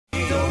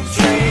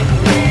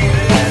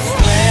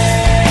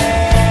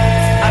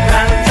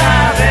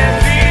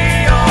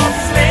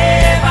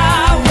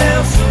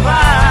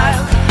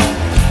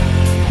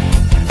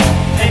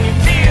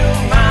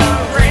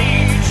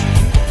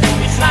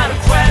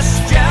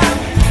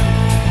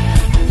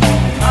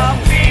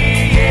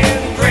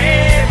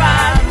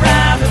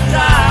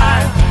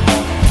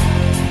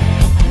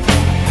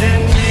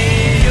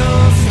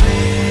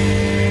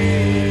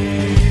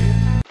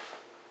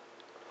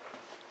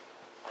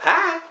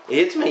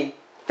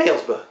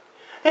felzbug.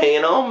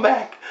 And I'm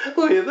back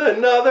with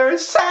another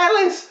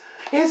Silas.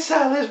 It's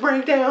Silas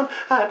breakdown.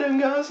 I done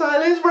got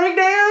Silas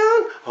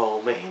breakdown.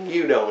 Oh man,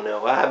 you don't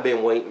know. I've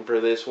been waiting for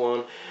this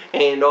one.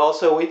 And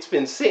also it's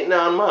been sitting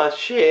on my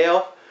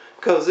shelf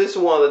because this is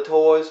one of the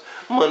toys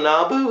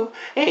Manabu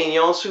and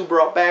Yonsu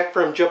brought back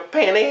from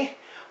Japan.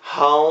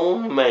 Oh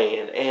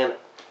man. And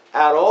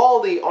out of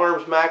all the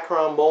Arms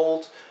Micron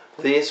molds,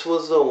 this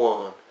was the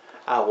one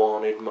I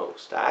wanted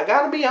most. I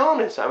gotta be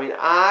honest. I mean,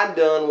 I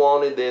done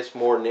wanted this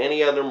more than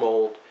any other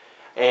mold.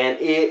 And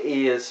it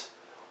is,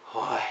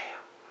 wow,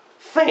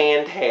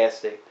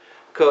 fantastic.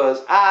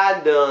 Because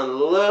I done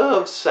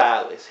love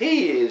Silas.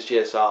 He is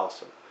just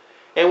awesome.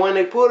 And when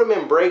they put him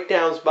in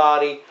Breakdown's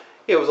body,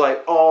 it was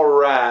like,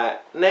 alright,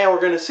 now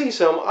we're going to see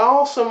some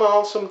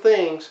awesome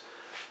things.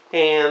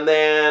 And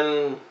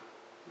then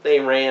they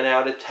ran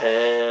out of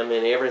time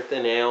and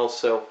everything else.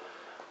 So,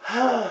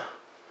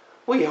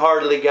 we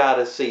hardly got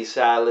to see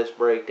Silas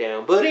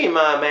Breakdown. But in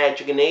my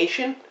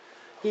imagination,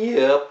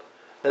 yep,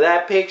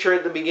 that picture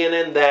at the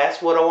beginning,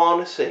 that's what I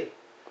want to see.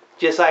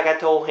 Just like I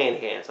told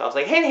Handy Hands. I was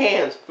like, Handy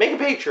Hands, make a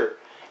picture.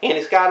 And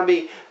it's got to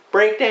be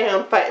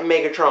Breakdown fighting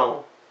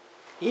Megatron.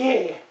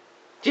 Yeah.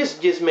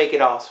 Just make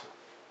it awesome.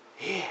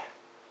 Yeah.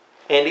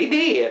 And he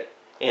did.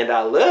 And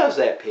I loves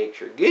that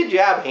picture. Good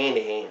job,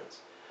 Handy Hands.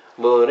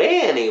 But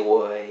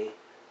anyway,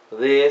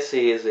 this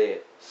is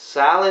it.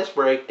 Silas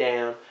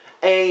Breakdown,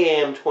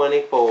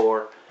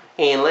 AM-24.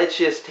 And let's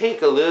just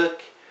take a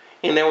look.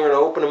 And then we're going to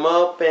open them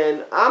up.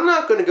 And I'm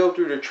not going to go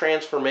through the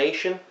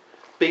transformation,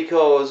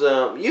 because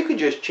you can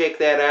just check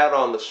that out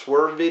on the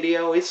Swerve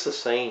video. It's the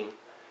same.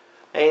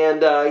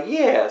 And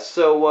yeah,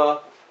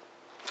 so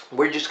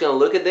we're just going to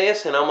look at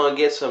this, and I'm going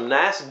to get some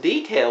nice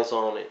details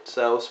on it.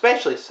 So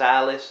especially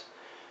Silas.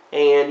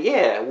 And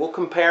yeah, we'll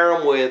compare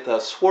them with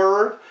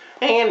Swerve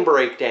and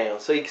Breakdown.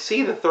 So you can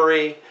see the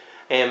three.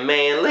 And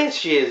man,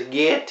 let's just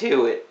get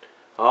to it.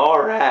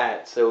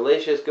 Alright, so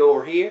let's just go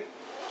over here.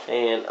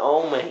 And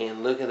oh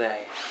man, look at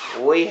that.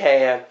 We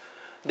have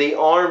the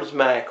Arms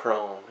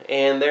Micron.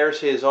 And there's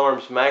his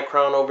Arms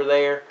Micron over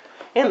there.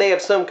 And they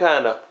have some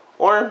kind of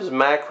Arms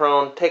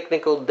Micron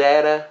technical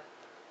data.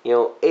 You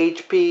know,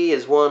 HP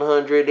is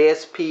 100,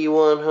 SP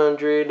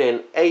 100,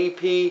 and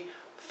AP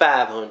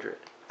 500.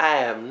 I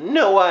have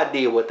no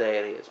idea what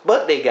that is,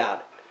 but they got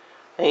it.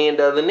 And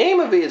the name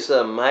of his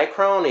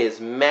Micron is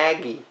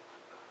Maggie.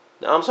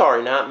 I'm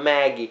sorry, not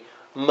Maggie.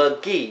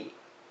 McGee.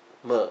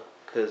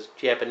 Because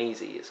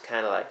Japanese is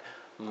kind of like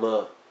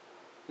M.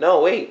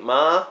 No, wait,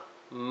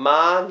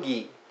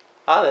 Magi.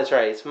 Oh, that's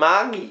right, it's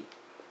Magi.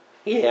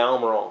 Yeah,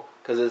 I'm wrong.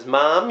 Because it's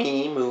Ma,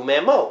 Me, Moo,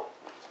 Man, Mo.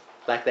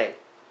 Like that.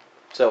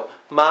 So,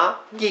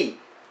 Magi.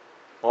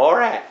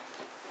 Alright.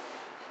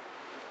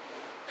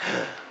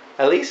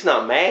 At least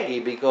not Maggie,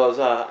 because,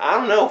 I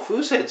don't know,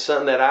 Fu said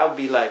something that I would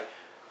be like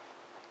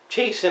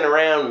chasing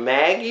around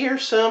Maggie or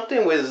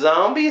something with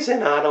zombies,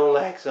 and I don't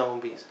like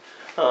zombies.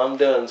 I'm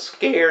done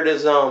scared of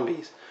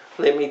zombies.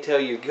 Let me tell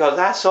you, because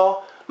I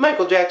saw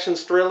Michael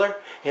Jackson's Thriller,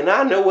 and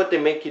I know what they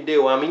make you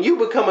do. I mean, you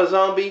become a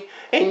zombie,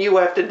 and you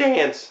have to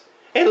dance.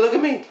 And look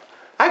at me.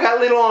 I got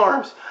little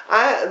arms.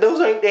 Those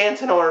ain't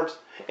dancing arms.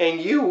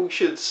 And you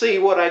should see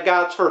what I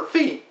got for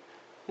feet.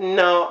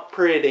 Not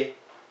pretty.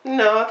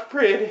 Not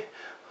pretty.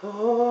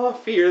 Oh, I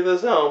fear the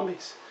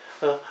zombies.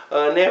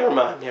 Never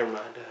mind.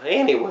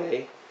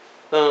 Anyway,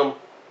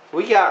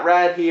 we got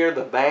right here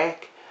the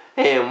back.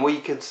 And we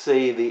could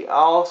see the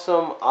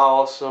awesome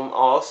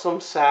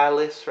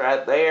Silas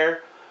right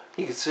there.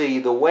 You can see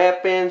the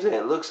weapons, and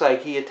it looks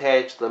like he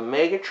attached the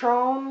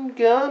Megatron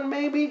gun,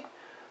 maybe?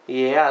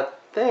 Yeah, I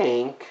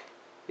think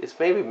it's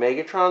maybe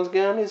Megatron's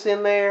gun is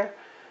in there.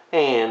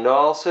 And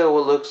also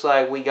it looks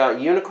like we got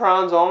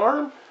Unicron's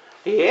arm.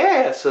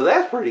 Yeah, so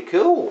that's pretty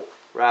cool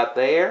right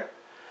there.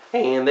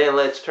 And then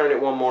let's turn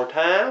it one more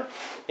time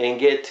and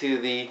get to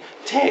the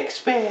tech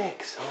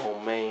specs. Oh,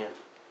 man.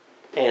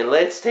 And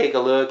let's take a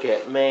look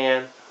at,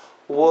 man,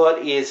 what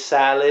is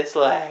Silas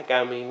like?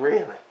 I mean,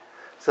 really.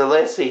 So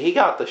let's see. He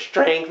got the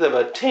strength of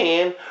a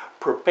 10.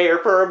 Prepare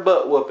for a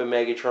butt whooping,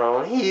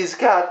 Megatron. He's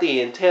got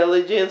the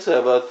intelligence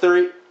of a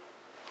 3.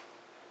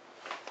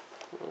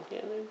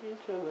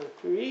 Intelligence of a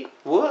 3?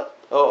 What?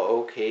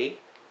 Oh, okay.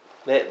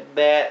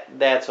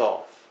 That's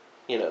off.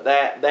 You know,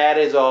 that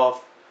is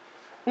off.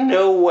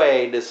 No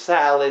way does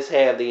Silas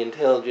have the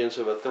intelligence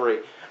of a 3.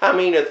 I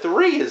mean, a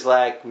 3 is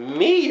like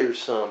me or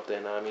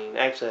something. I mean,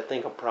 actually, I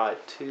think I'm probably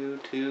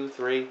 2,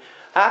 3.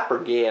 I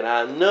forget.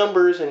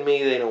 Numbers and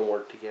me, they don't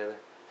work together.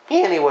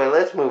 Anyway,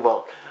 let's move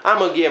on. I'm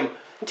going to give him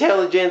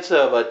intelligence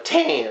of a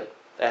 10.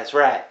 That's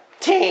right,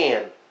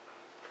 10.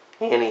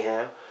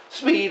 Anyhow,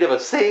 speed of a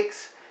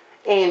 6.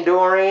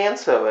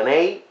 Endurance of an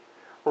 8.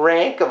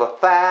 Rank of a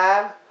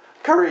 5.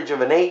 Courage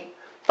of an 8.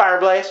 Fire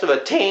blast of a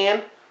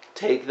 10.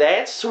 Take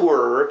that,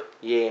 Swerve.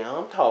 Yeah,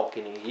 I'm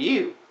talking to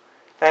you.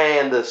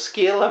 And the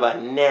skill of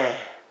a 9.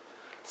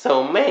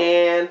 So,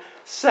 man,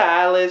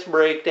 Silas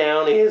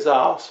Breakdown is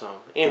awesome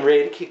and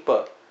ready to kick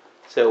butt.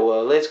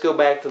 So, let's go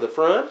back to the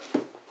front.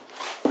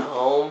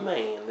 Oh,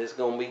 man, this is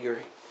going to be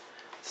great.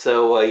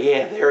 So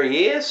yeah, there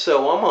he is.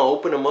 So I'm gonna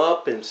open him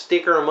up and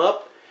sticker him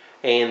up,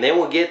 and then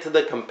we'll get to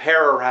the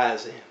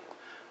comparising.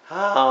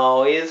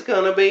 Oh, it's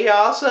gonna be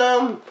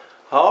awesome.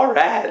 All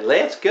right,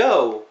 let's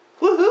go.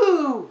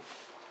 Woohoo!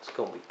 It's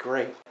gonna be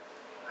great.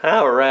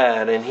 All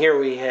right, and here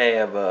we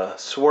have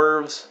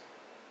Swerve's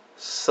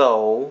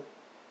Soul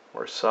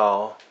or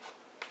Saw.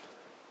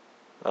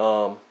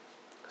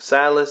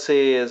 Silas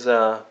is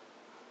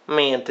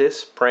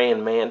Mantis,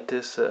 praying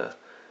mantis,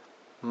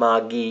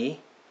 Magi.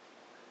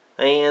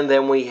 And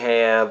then we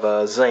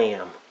have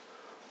Zam,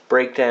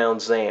 Breakdown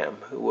Zam,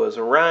 who was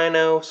a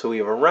rhino. So we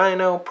have a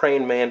rhino,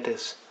 praying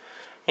mantis,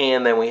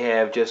 and then we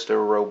have just a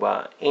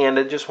robot. And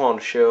I just want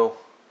to show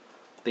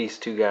these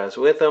two guys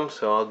with them,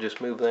 so I'll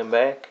just move them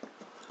back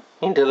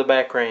into the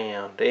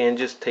background and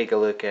just take a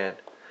look at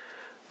it.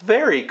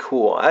 Very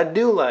cool. I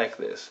do like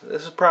this.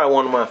 This is probably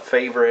one of my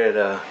favorite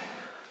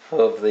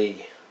of the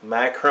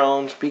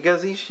Microns,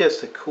 because he's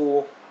just a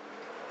cool,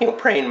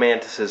 praying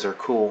mantises are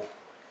cool.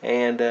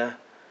 And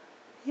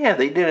yeah,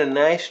 they did a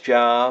nice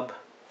job.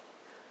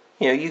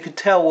 You could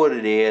tell what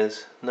it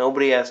is.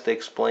 Nobody has to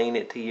explain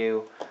it to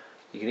you.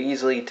 You can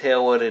easily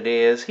tell what it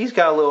is. He's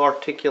got a little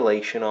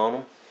articulation on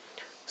him.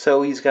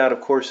 So he's got,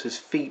 of course, his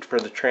feet for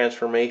the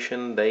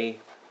transformation. They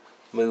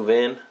move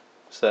in.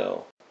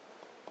 So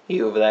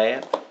you have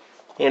that.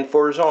 And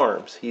for his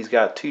arms, he's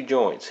got two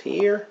joints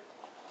here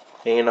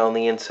and on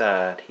the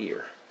inside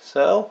here.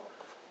 So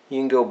you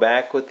can go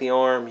back with the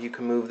arm. You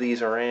can move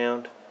these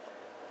around.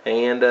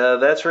 And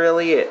that's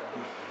really it.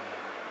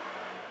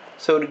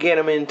 So to get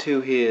him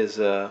into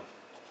his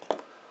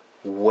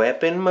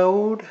weapon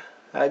mode,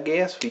 I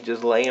guess, we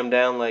just lay him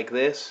down like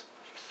this.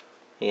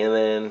 And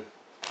then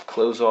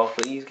close off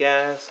these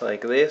guys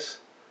like this.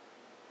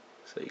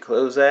 So you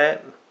close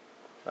that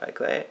like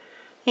that.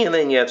 And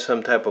then you have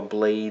some type of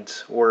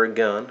blades or a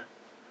gun.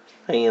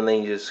 And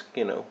then you just,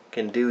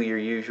 can do your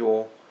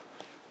usual,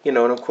 and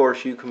of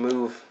course you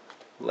can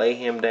lay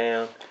him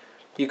down.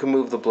 You can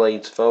move the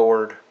blades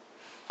forward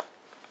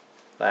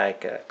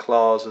like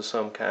claws of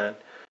some kind.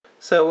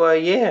 So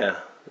yeah,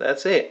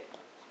 that's it.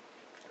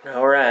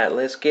 Alright,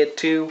 let's get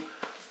to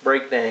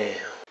breakdown.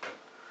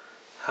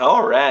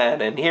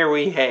 Alright, and here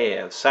we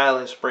have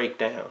Silas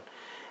Breakdown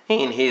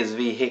in his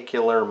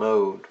vehicular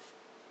mode.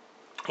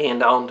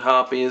 And on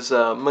top is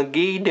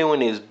McGee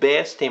doing his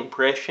best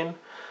impression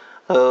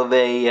of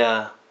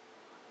a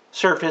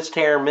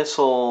surface-to-air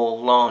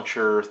missile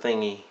launcher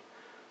thingy.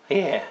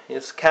 Yeah,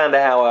 it's kind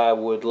of how I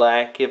would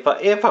like, if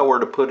I were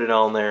to put it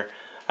on there,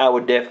 I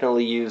would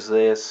definitely use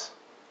this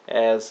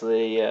as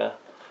the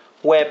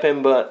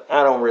weapon, but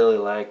I don't really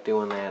like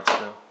doing that,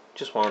 so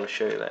just wanted to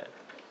show you that.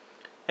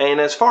 And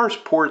as far as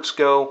ports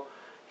go,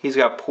 he's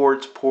got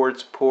ports,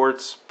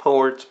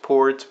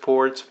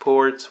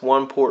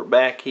 one port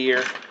back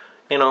here,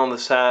 and on the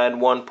side,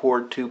 1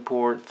 port, 2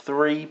 port,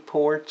 3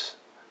 ports.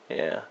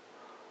 Yeah,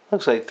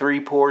 looks like 3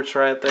 ports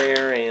right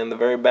there, and the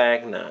very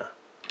back, nah,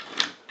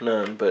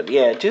 none. But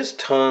yeah, just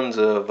tons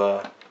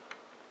of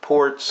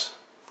ports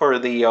for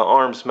the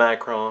Arms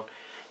Micron,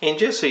 and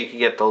just so you can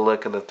get the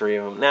look of the 3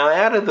 of them. Now,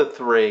 out of the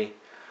 3,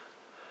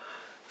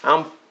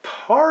 I'm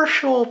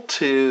partial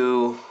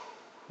to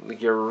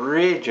the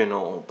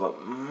original,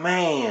 but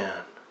man,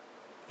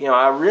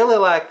 I really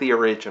like the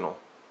original.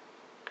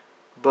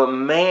 But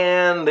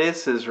man,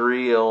 this is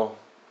real.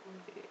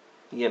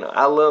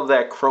 I love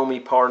that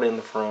chromy part in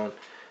the front.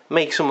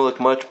 Makes them look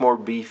much more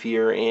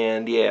beefier,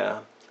 and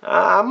yeah,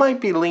 I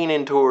might be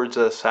leaning towards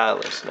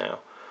Silas now.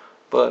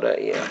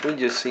 But yeah, we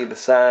just see the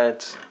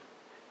sides.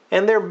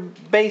 And they're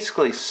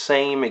basically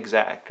same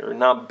exact, or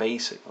not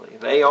basically.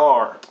 They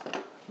are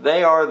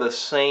the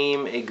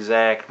same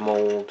exact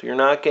mold. You're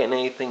not getting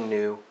anything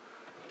new.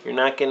 You're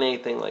not getting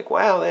anything like,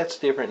 wow, that's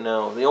different.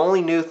 No, the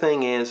only new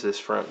thing is this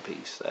front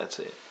piece. That's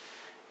it.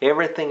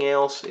 Everything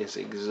else is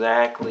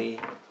exactly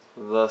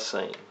the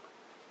same.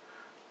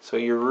 So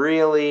you're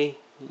really,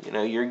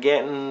 you're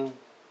getting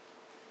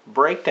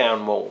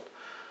breakdown mold.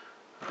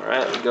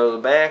 Alright, we go to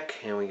the back,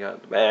 and we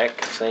got the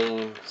back,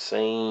 same,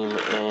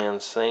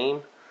 and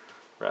same.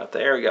 Right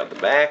there, we got the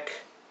back.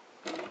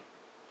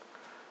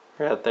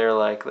 Right there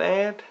like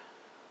that.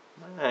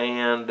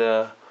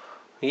 And,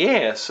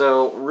 yeah,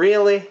 so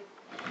really,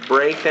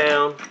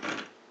 breakdown,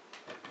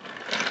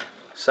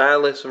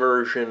 Silas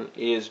version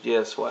is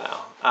just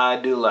wow. I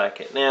do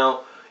like it.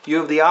 Now, you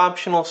have the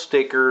optional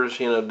stickers,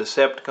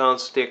 Decepticon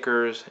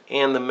stickers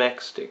and the mech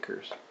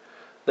stickers.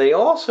 They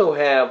also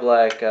have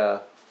like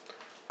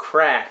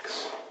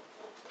cracks.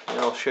 And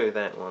I'll show you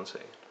that in 1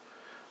 second.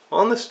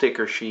 On the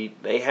sticker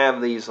sheet, they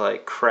have these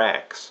like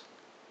cracks.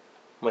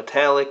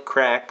 Metallic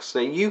cracks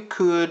that you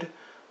could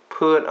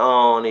put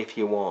on if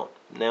you want.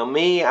 Now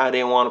me, I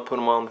didn't want to put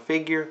them on the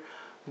figure,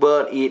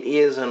 but it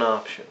is an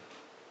option.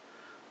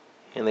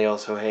 And they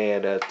also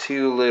had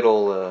 2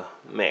 little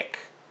mech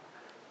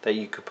that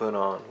you could put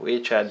on,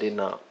 which I did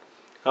not.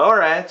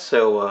 Alright,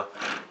 so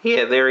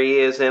yeah, there he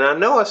is. And I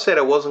know I said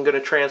I wasn't going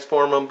to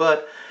transform him,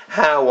 but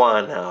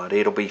why not?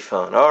 It'll be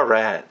fun.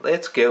 Alright,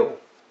 let's go.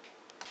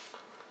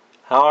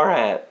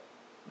 Alright,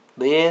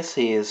 this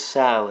is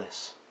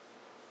Silas.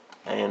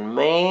 And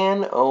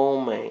man, oh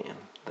man,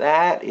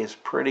 that is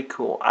pretty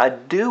cool. I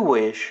do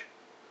wish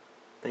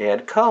they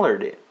had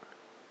colored it,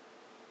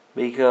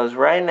 because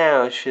right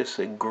now it's just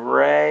a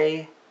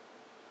gray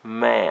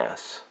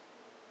mass.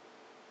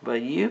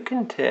 But you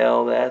can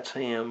tell that's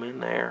him in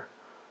there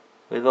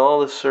with all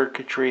the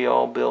circuitry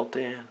all built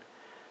in.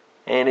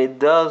 And it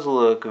does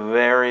look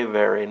very,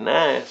 very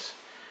nice.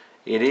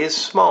 It is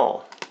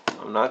small.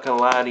 I'm not going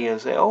to lie to you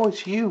and say, oh, it's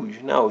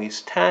huge. No,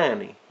 he's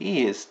tiny.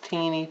 He is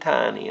teeny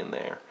tiny in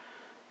there.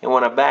 And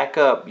when I back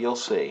up, you'll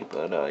see.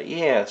 But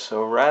yeah,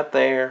 so right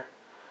there,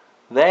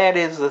 that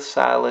is the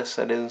Silas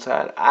that is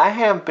inside. I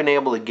haven't been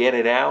able to get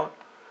it out.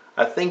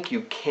 I think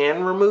you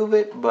can remove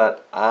it,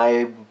 but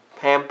I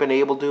haven't been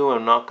able to.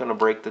 I'm not going to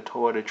break the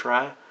toy to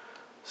try.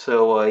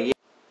 So yeah.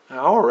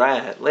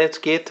 Alright, let's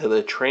get to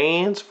the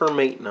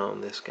transformating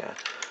on this guy.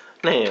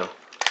 Now,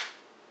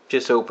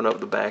 just open up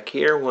the back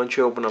here. Once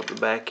you open up the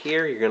back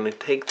here, you're going to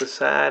take the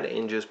side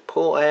and just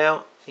pull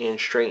out and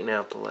straighten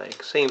out the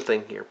leg. Same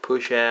thing here.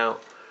 Push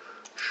out,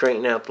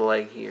 straighten out the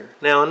leg here.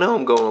 Now, I know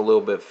I'm going a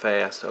little bit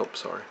fast. Oh,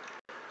 sorry.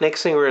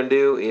 Next thing we're going to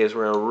do is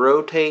we're going to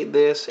rotate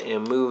this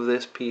and move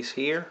this piece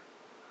here.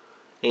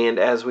 And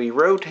as we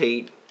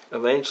rotate,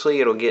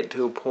 eventually it'll get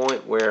to a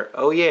point where,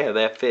 oh yeah,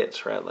 that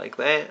fits right like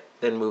that.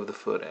 Then move the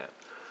foot out.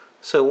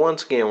 So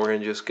once again, we're going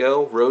to just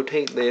go,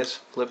 rotate this,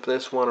 flip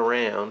this one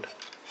around.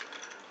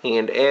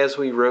 And as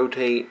we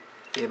rotate,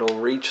 it'll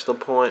reach the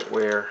point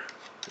where,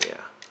 yeah,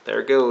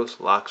 there it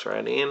goes, locks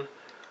right in.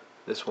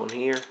 This one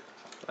here,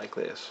 like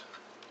this.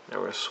 Now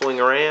we're going to swing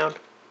around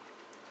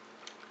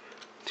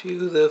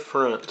to the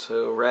front.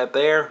 So right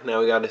there, now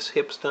we got his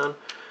hips done.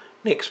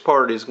 Next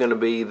part is going to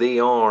be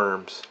the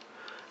arms.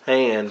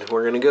 And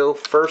we're going to go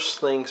first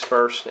things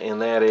first,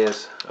 and that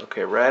is,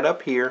 okay, right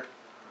up here,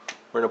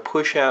 we're going to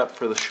push out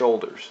for the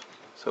shoulders.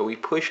 So we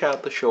push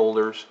out the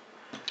shoulders,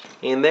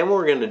 and then what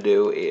we're going to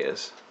do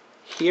is,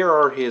 here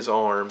are his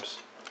arms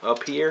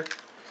up here,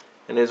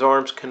 and his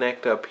arms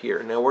connect up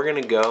here. Now we're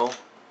going to go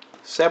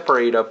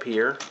separate up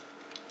here,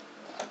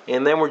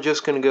 and then we're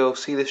just going to go,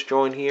 see this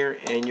joint here,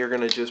 and you're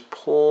going to just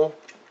pull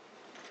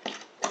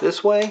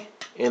this way,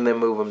 and then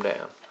move them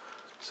down.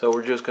 So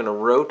we're just going to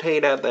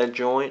rotate out that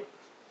joint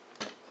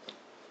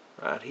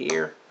right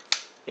here,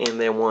 and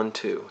then 1,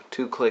 2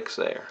 clicks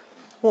there.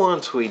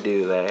 Once we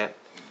do that,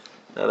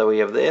 now that we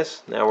have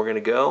this, now we're going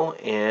to go,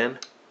 and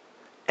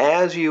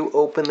as you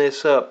open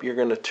this up, you're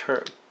going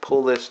to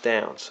pull this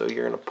down. So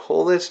you're going to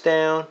pull this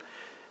down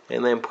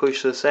and then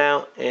push this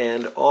out,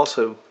 and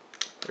also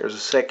there's a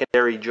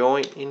secondary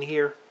joint in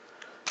here,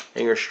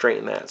 and you're going to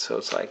straighten that. So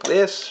it's like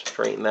this,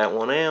 straighten that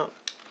one out.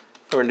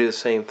 We're going to do the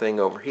same thing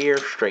over here,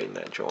 straighten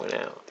that joint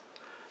out.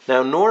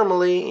 Now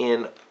normally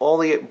in all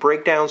the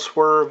breakdown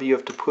swerve, you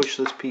have to push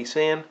this piece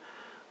in,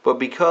 but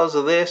because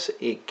of this,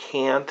 it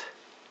can't.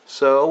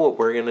 So what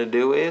we're going to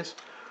do is,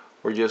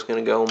 we're just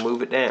going to go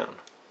move it down.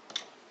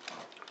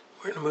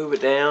 We're going to move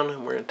it down,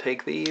 and we're going to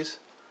take these,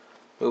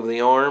 move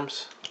the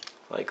arms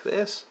like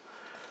this,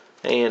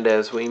 and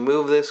as we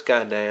move this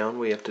guy down,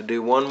 we have to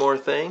do one more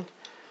thing,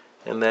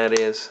 and that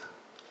is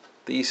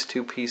these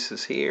two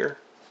pieces here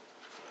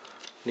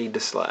need to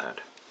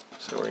slide.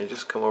 So we're going to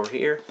just come over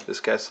here, this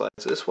guy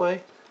slides this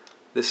way,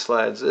 this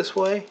slides this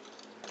way,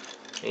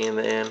 and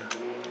then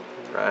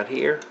right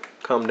here,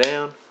 come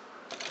down,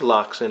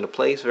 locks into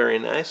place very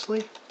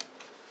nicely.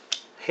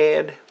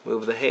 Head,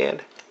 move the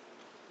head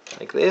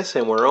like this,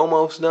 and we're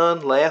almost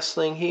done. Last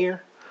thing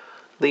here,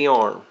 the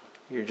arm.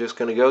 You're just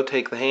going to go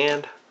take the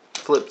hand,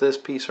 flip this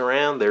piece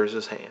around, there's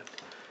his hand.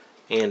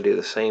 And do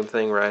the same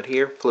thing right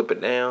here, flip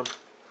it down,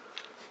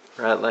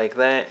 right like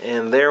that,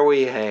 and there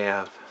we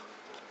have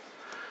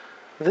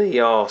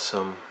the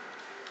awesome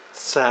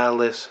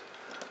Silas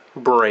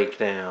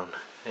breakdown.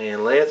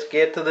 And let's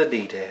get to the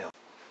detail.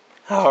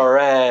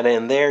 Alright,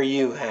 and there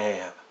you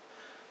have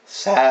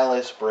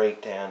Silas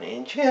breakdown.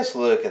 And just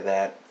look at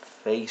that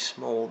face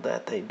mold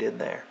that they did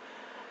there.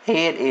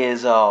 It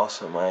is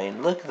awesome. I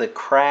mean, look at the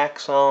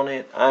cracks on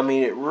it. I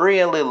mean, it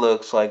really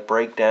looks like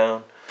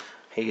breakdown.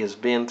 He has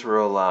been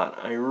through a lot.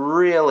 A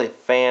really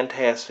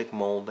fantastic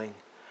molding.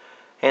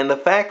 And the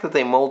fact that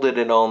they molded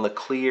it on the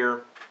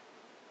clear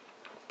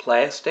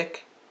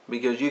plastic,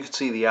 because you can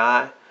see the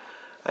eye,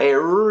 it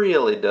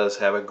really does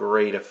have a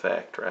great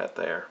effect right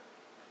there.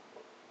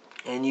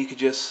 And you can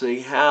just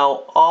see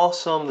how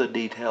awesome the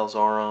details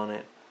are on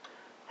it.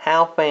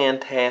 How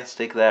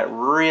fantastic that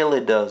really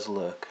does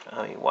look.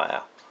 I mean,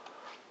 wow.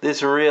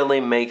 This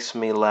really makes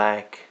me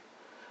like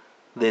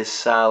this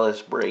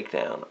Silas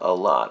breakdown a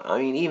lot. I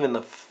mean, even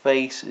the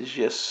face is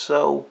just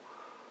so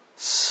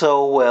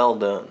well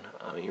done.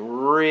 I mean,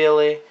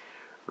 really,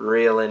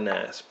 really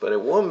nice. But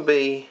it wouldn't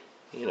be,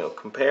 you know,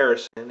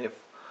 comparison if,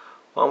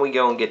 why don't we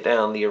go and get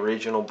down the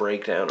original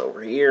breakdown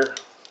over here,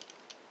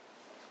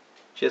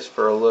 just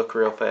for a look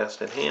real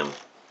fast at him.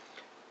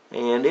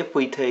 And if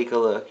we take a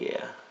look,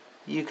 yeah,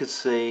 you could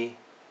see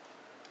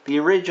the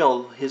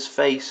original, his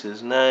face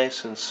is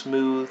nice and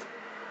smooth.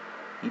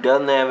 He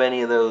doesn't have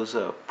any of those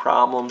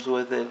problems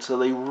with it. So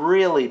they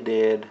really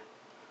did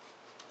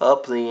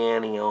up the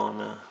ante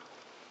on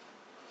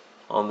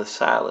on the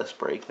Silas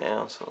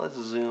breakdown. So let's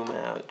zoom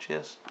out,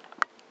 just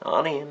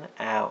on in,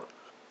 out.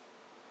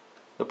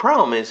 The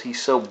problem is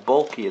he's so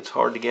bulky, it's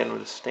hard to get him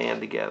to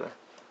stand together.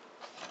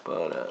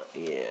 But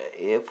yeah,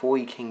 if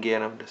we can get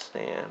them to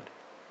stand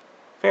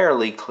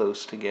fairly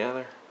close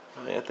together.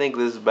 I mean, I think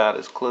this is about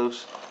as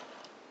close.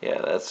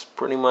 Yeah, that's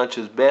pretty much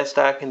as best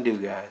I can do,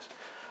 guys.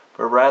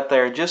 But right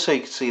there, just so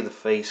you can see the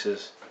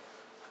faces.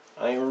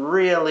 I mean,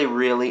 really,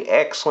 really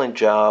excellent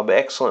job,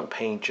 excellent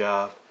paint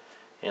job,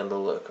 and the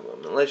look of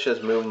them. And let's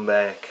just move them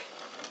back.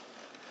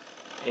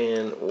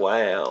 And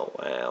wow,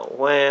 wow,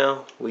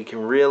 wow. We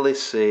can really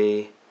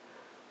see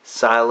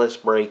Silas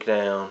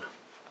breakdown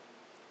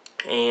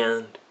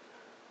and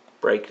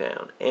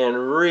breakdown,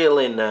 and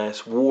really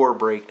nice war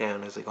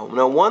breakdown as they go.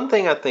 Now, one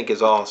thing I think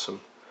is awesome,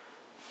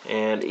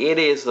 and it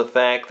is the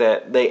fact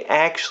that they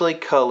actually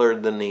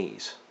colored the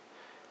knees.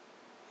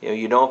 You know,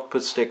 you don't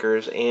put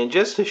stickers, and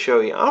just to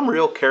show you, I'm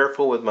real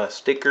careful with my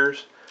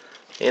stickers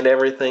and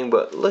everything,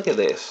 but look at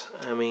this.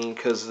 I mean,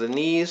 because the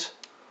knees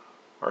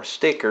are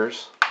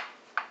stickers,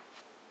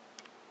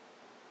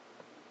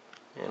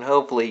 and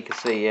hopefully you can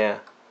see, yeah.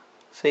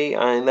 See,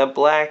 I mean, that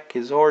black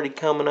is already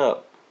coming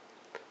up.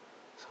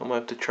 So I'm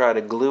going to have to try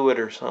to glue it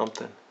or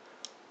something.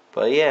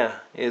 But yeah,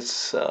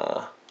 it's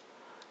not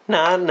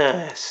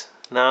nice.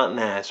 Not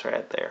nice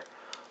right there.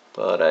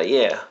 But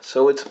yeah,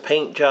 so it's a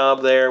paint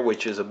job there,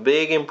 which is a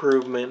big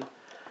improvement.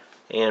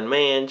 And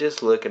man,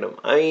 just look at them.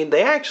 I mean,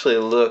 they actually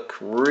look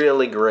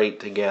really great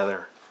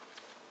together.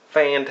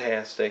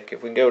 Fantastic.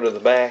 If we go to the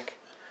back.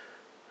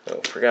 Oh,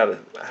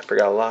 I forgot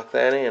to lock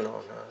that in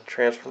on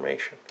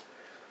transformation.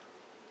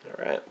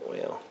 Alright,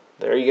 well,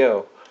 there you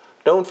go.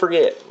 Don't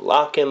forget,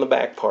 lock in the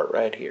back part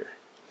right here.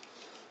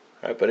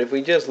 Alright, but if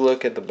we just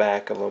look at the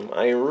back of them,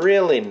 I mean,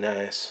 really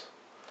nice.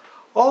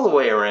 All the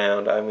way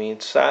around, I mean,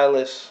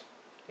 Silas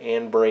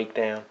and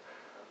Breakdown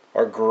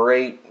are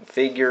great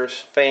figures,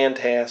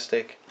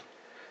 fantastic.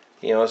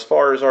 You know, as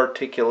far as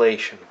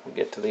articulation, we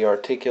get to the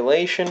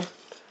articulation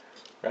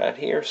right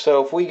here.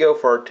 So if we go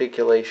for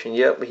articulation,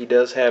 yep, he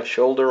does have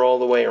shoulder all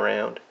the way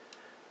around.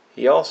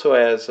 He also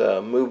has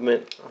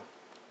movement,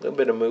 a little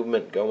bit of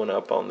movement going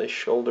up on this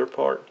shoulder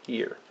part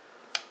here.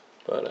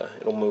 But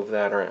it'll move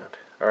that around.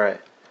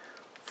 Alright,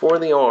 for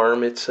the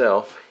arm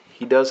itself,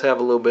 he does have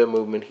a little bit of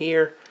movement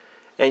here.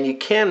 And you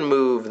can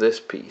move this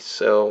piece.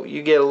 So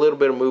you get a little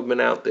bit of movement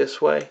out this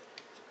way.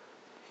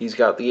 He's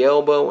got the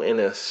elbow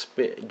and a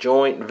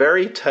joint,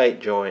 very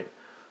tight joint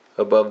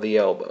above the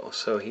elbow.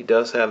 So he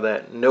does have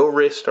that. No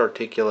wrist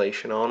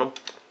articulation on him.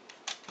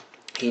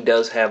 He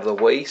does have the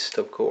waist,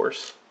 of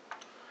course,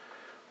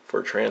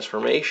 for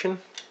transformation.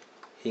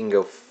 He can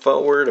go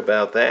forward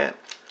about that.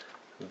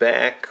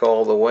 Back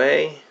all the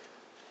way.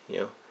 You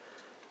know,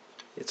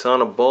 it's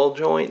on a ball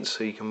joint,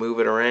 so you can move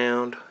it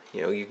around.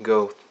 You know, you can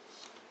go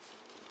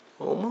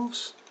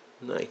almost.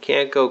 No, you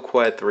can't go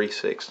quite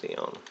 360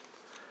 on him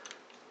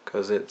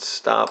because it's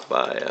stopped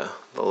by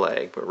the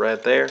leg. But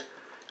right there,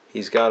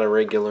 he's got a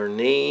regular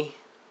knee.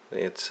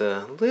 It's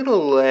a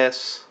little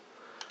less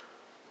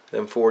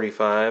than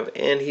 45,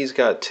 and he's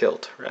got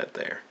tilt right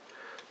there.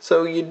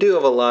 So you do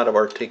have a lot of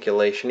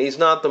articulation. He's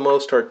not the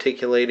most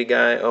articulated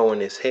guy. Oh,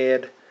 and his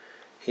head.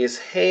 His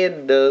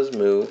head does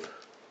move,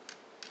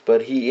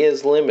 but he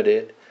is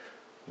limited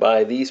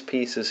by these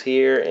pieces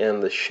here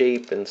and the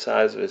shape and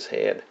size of his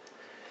head.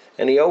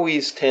 And he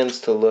always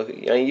tends to look,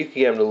 I mean, you can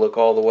get him to look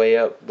all the way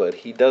up, but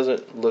he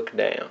doesn't look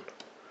down.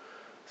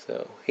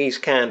 So he's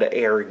kind of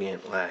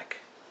arrogant like.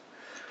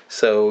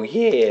 So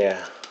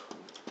yeah,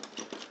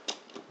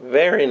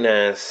 very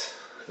nice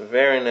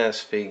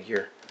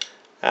figure.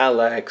 I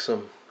like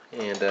them.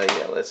 And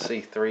yeah, let's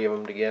see 3 of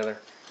them together.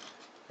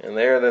 And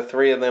there the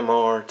 3 of them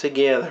are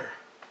together.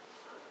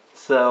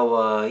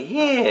 So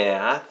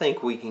yeah, I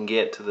think we can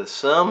get to the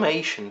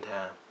summation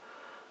time.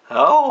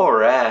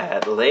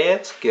 Alright,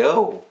 let's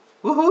go.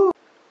 Woohoo!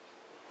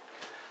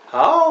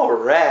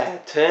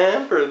 Alright,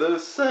 time for the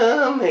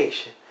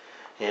summation.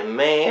 And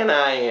man,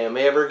 I am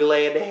ever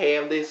glad to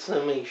have this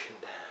summation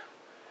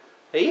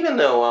time. Even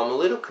though I'm a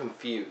little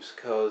confused,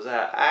 because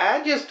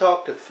I just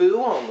talked to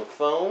Foo on the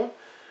phone.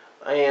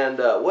 And,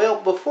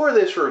 well, before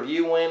this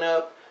review went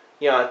up,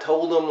 you know, I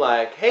told him,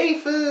 like, hey,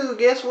 Foo,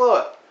 guess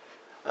what?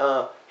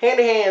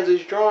 Handy Hands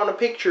is drawing a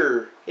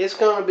picture. It's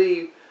going to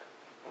be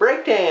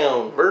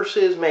Breakdown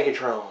versus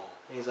Megatron.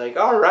 He's like,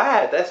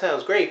 alright, that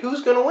sounds great.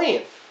 Who's going to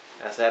win?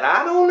 I said,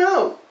 I don't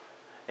know.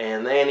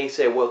 And then he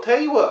said, well,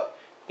 tell you what.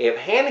 If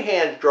Handy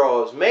Hands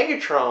draws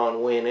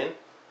Megatron winning,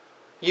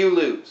 you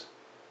lose.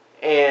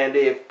 And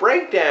if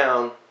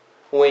Breakdown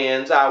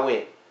wins, I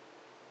win.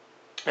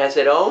 I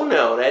said, oh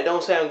no, that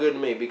don't sound good to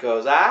me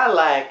because I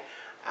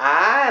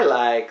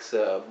likes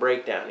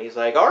Breakdown. He's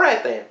like,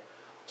 alright then.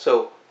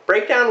 So,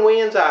 Breakdown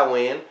wins, I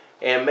win.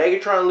 And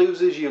Megatron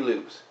loses, you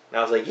lose. And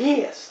I was like,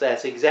 yes,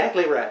 that's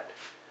exactly right.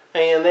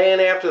 And then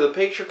after the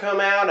picture come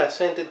out, I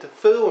sent it to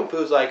Foo, and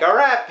Foo's like,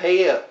 alright,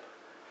 pay up.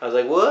 I was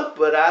like, what?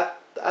 But I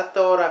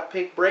thought I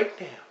picked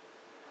Breakdown.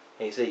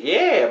 And he said,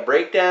 yeah,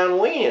 Breakdown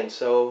wins.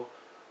 So,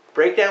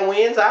 Breakdown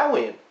wins, I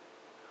win.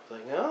 I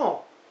was like,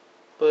 oh.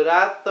 But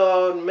I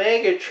thought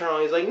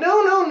Megatron, he's like,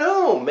 no, no,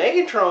 no,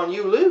 Megatron,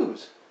 you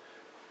lose.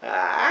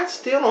 I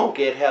still don't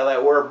get how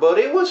that worked, but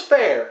it was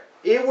fair.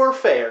 It were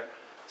fair.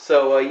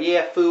 So,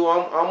 yeah, Foo,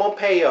 I'm going to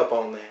pay up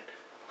on that.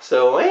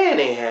 So,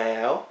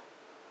 anyhow,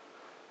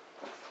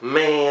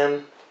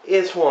 man,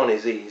 this one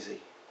is easy.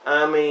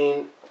 I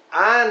mean,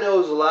 I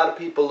know there's a lot of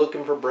people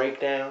looking for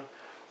Breakdown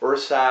or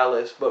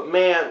Silas, but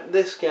man,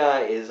 this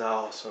guy is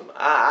awesome.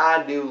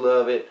 I do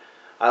love it.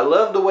 I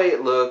love the way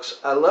it looks.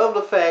 I love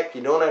the fact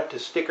you don't have to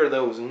sticker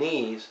those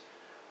knees,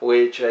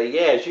 which,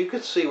 yeah, as you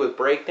can see with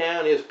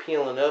Breakdown, is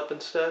peeling up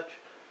and such.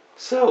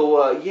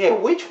 So, yeah,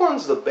 which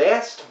one's the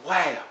best?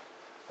 Wow,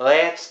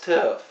 that's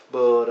tough,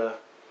 but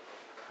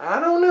I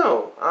don't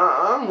know.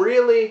 I'm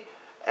really,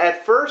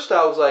 at first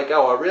I was like,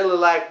 oh, I really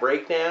like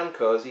Breakdown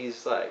because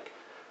he's like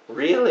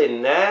really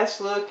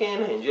nice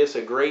looking and just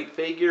a great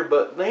figure.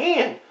 But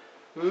man,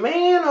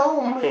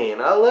 oh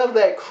man, I love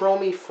that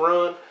chromy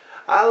front.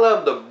 I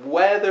love the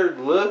weathered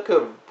look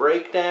of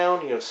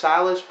Breakdown, you know,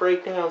 Silas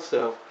Breakdown.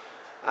 So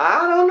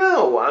I don't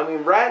know. I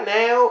mean, right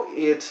now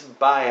it's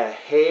by a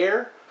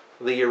hair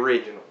the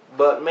original.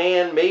 But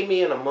man,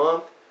 maybe in a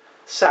month,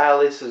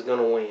 Silas is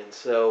gonna win.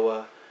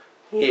 So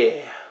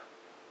yeah.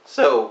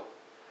 So,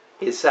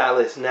 is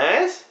Silas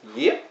nice?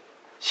 Yep.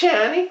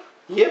 Shiny?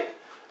 Yep.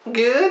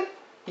 Good?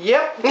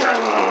 Yep.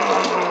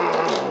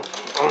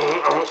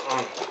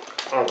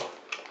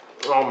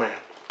 Oh man.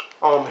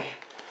 Oh man.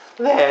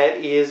 That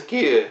is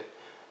good.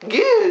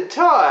 Good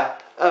toy.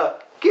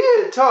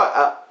 Good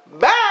toy.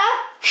 Bye.